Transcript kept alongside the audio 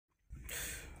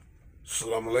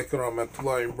Assalamu alaikum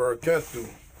warahmatullahi wabarakatuh.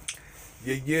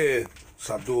 Yeah. It's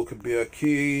Abdul Kabir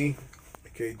Key,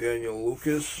 aka Daniel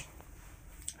Lucas,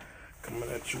 coming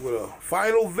at you with a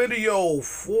final video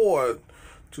for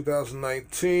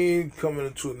 2019, coming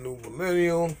into a new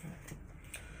millennium,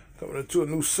 coming into a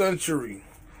new century,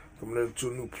 coming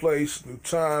into a new place, new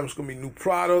times. It's gonna be new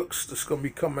products that's gonna be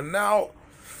coming out.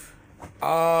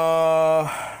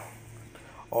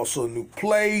 Also a new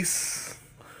place.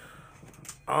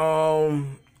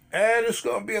 And it's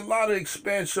gonna be a lot of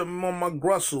expansion on my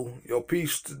Grussel. Yo,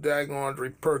 peace to daggone Andre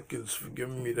Perkins for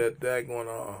giving me that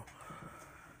daggone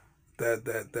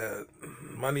that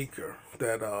monica,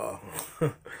 that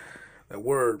that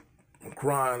word,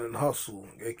 grind and hustle,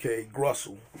 aka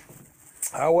Grussel.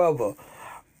 However,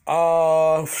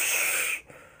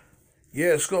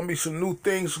 yeah, it's gonna be some new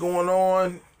things going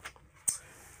on.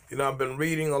 You know, I've been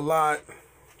reading a lot.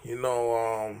 You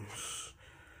know,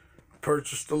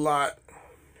 purchased a lot.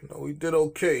 You know, we did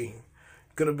okay.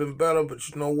 Could have been better, but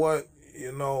you know what?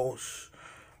 You know,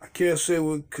 I can't say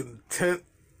we're content,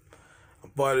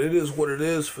 but it is what it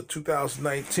is for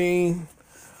 2019.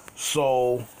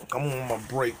 So I'm on my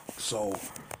break. So,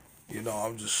 you know,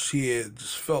 I'm just here.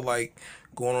 Just felt like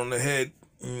going on ahead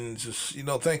and just, you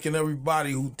know, thanking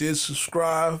everybody who did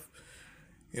subscribe.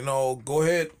 You know, go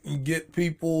ahead and get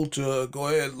people to go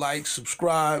ahead, like,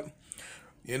 subscribe.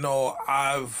 You know,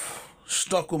 I've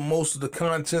stuck with most of the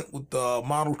content with the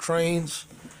model trains,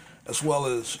 as well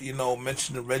as, you know,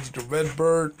 mentioned the Reggie the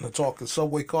Redbird, the Talking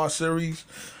Subway Car series.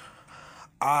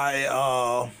 I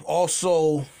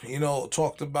also, you know,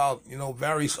 talked about, you know,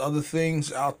 various other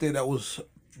things out there that was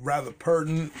rather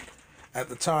pertinent at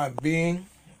the time being.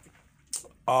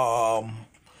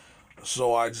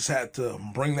 So I just had to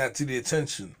bring that to the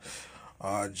attention.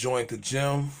 Joined the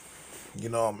gym. You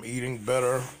know, I'm eating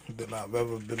better than I've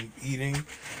ever been eating,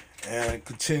 and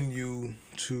continue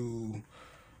to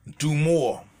do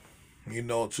more, you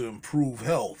know, to improve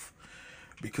health.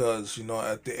 Because, you know,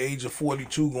 at the age of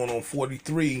 42, going on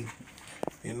 43,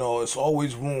 you know, it's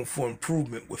always room for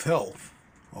improvement with health.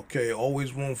 Okay,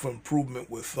 always room for improvement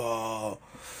with,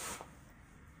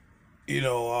 you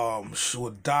know,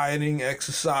 with dieting,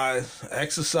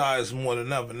 exercise more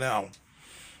than ever now.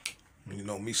 You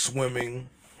know, me swimming,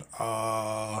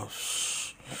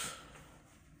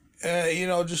 and, you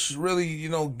know, just really, you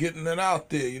know, getting it out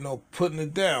there, you know, putting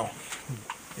it down,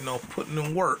 you know, putting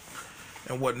in work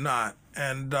and whatnot.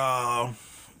 And, like I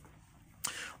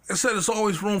said, there's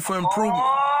always room for improvement.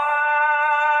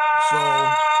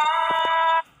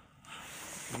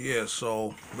 Yeah,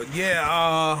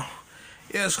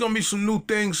 it's going to be some new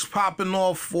things popping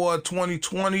off for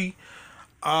 2020.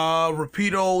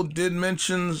 Rapido did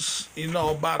mention, you know,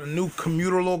 about a new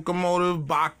commuter locomotive,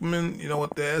 Bachmann, you know,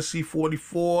 with the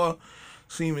SC44,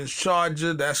 Siemens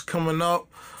Charger, that's coming up.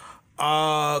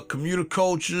 Commuter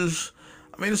coaches.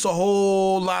 I mean, it's a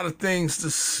whole lot of things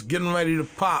that's getting ready to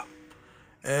pop.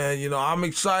 And, you know, I'm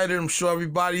excited. I'm sure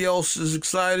everybody else is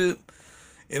excited.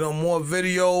 You know, more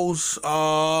videos.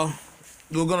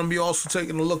 We're going to be also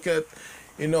taking a look at,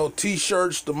 you know,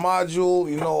 T-shirts, the module,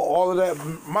 you know, all of that.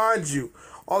 Mind you,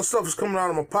 all the stuff is coming out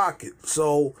of my pocket.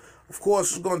 So, of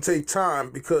course, it's going to take time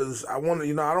because I want to,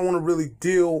 you know, I don't want to really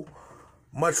deal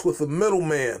much with the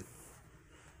middleman.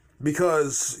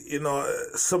 Because, you know,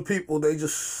 some people, they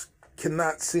just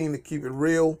cannot seem to keep it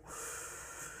real.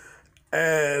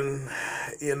 And,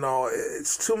 you know,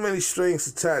 it's too many strings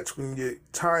attached when you're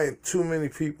tying too many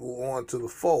people onto the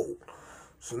fold.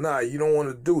 So, nah, you don't want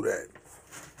to do that.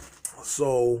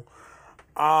 So,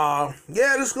 yeah,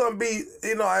 there's going to be,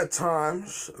 you know, at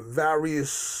times,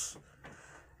 various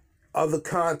other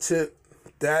content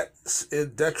that's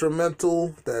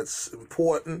detrimental, that's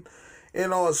important. You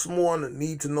know, it's more on a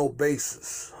need-to-know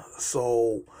basis.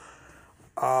 So,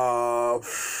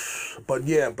 but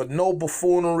no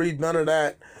buffoonery, none of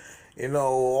that. You know,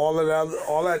 all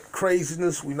that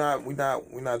craziness, we're not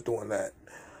doing that.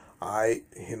 All right,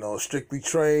 you know, strictly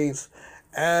trains,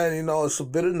 and, you know, it's a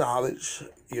bit of knowledge,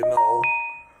 you know.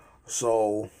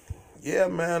 So, yeah,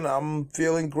 man, I'm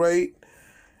feeling great.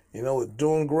 You know, we're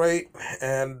doing great.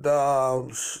 And,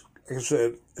 like I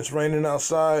said, it's raining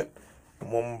outside.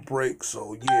 I'm on my break.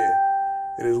 So, yeah,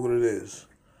 it is what it is.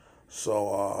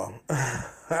 So,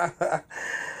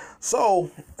 so,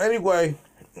 anyway,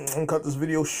 I'm going to cut this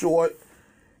video short.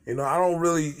 You know, I don't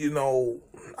really, you know,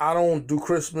 I don't do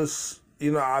Christmas.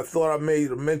 You know, I thought I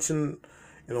made a mention,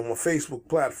 you know, my Facebook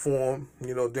platform,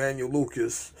 you know, Daniel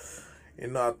Lucas. You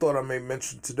know, I thought I made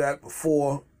mention to that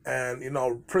before. And, you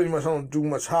know, pretty much I don't do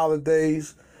much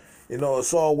holidays. You know,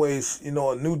 it's always, you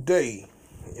know, a new day.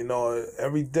 You know,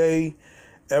 every day,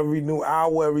 every new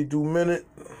hour, every new minute,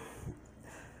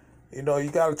 You know,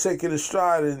 you got to take it in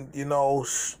stride and, you know,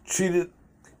 treat it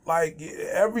like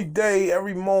every day,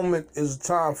 every moment is a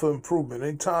time for improvement.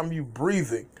 Anytime you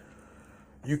breathing,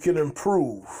 you can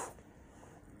improve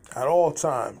at all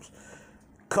times.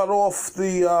 Cut off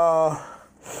the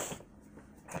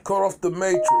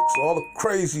matrix, all the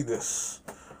craziness.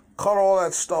 Cut all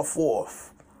that stuff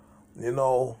off. You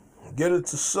know, get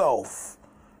into self.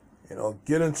 You know,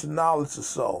 get into knowledge of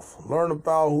self. Learn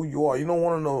about who you are. You know,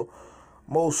 one of the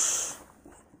most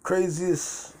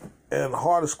craziest and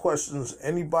hardest questions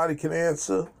anybody can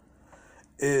answer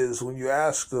is when you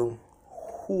ask them,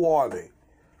 who are they?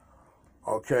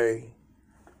 Okay?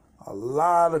 A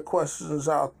lot of questions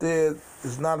out there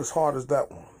is not as hard as that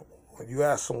one. When you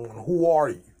ask someone, who are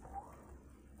you?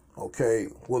 Okay,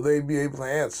 will they be able to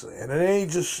answer? And it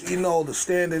ain't just, you know, the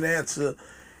standard answer.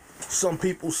 Some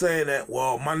people saying that,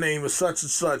 well, my name is such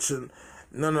and such, and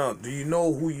no, do you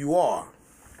know who you are?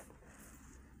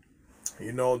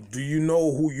 You know, do you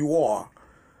know who you are?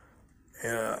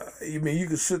 And I mean, you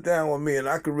can sit down with me and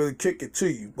I could really kick it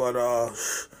to you, but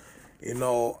you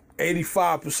know,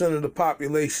 85% of the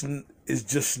population is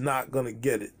just not gonna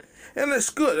get it, and that's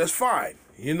good. That's fine.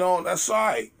 You know, that's all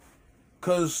right,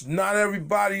 cause not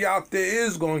everybody out there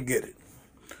is gonna get it.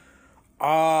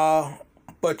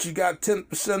 But you got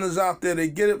 10%ers out there, they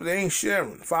get it, but they ain't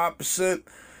sharing. 5%,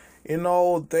 you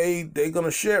know, they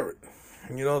gonna share it.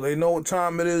 You know, they know what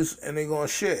time it is, and they gonna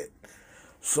share it.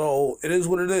 So it is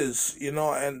what it is, you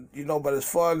know. And you know, but as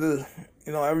far as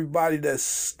you know, everybody that's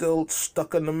still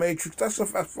stuck in the matrix, that's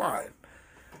fine.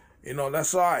 You know,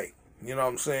 that's all right. You know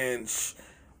what I'm saying?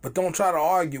 But don't try to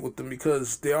argue with them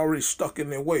because they're already stuck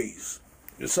in their ways.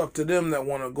 It's up to them that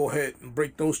want to go ahead and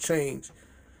break those chains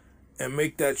and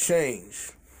make that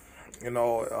change. You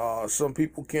know, some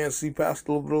people can't see past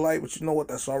a little bit of light, but you know what?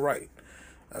 That's all right.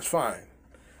 That's fine.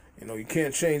 You know, you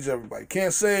can't change everybody.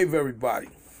 Can't save everybody.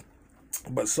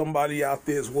 But somebody out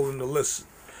there is willing to listen.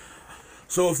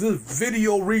 So if this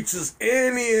video reaches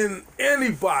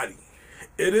anybody,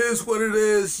 it is what it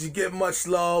is. You get much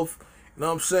love. You know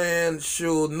what I'm saying?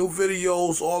 Sure, new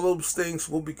videos, all those things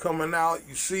will be coming out.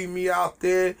 You see me out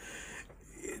there.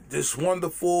 It's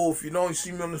wonderful. If you don't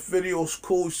see me on this video, it's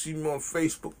cool. You see me on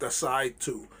Facebook, that's all right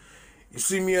too. You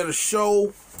see me at a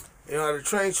show, you know, at a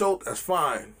train show, that's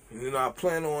fine. You know, I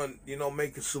plan on, you know,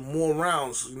 making some more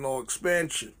rounds, you know,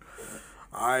 expansion.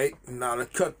 All right, now to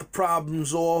cut the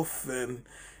problems off, and,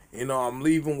 you know, I'm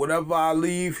leaving whatever I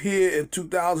leave here in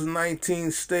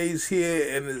 2019 stays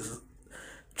here and is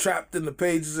trapped in the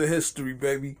pages of history,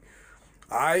 baby.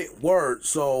 All right, word.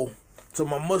 So, to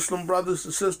my Muslim brothers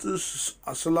and sisters,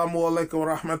 assalamu alaikum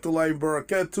wa rahmatullahi wa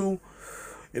barakatuh.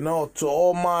 You know, to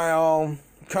all my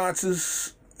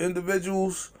conscious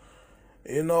individuals,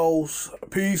 you know,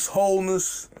 peace,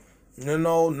 wholeness, you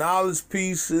know, knowledge,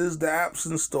 peace is the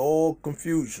absence to all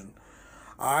confusion.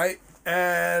 All right,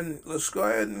 and let's go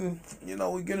ahead and, you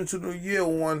know, we get into the year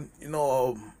on, you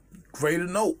know, a greater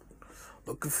note.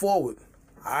 Looking forward.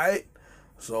 All right,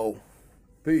 so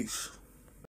peace.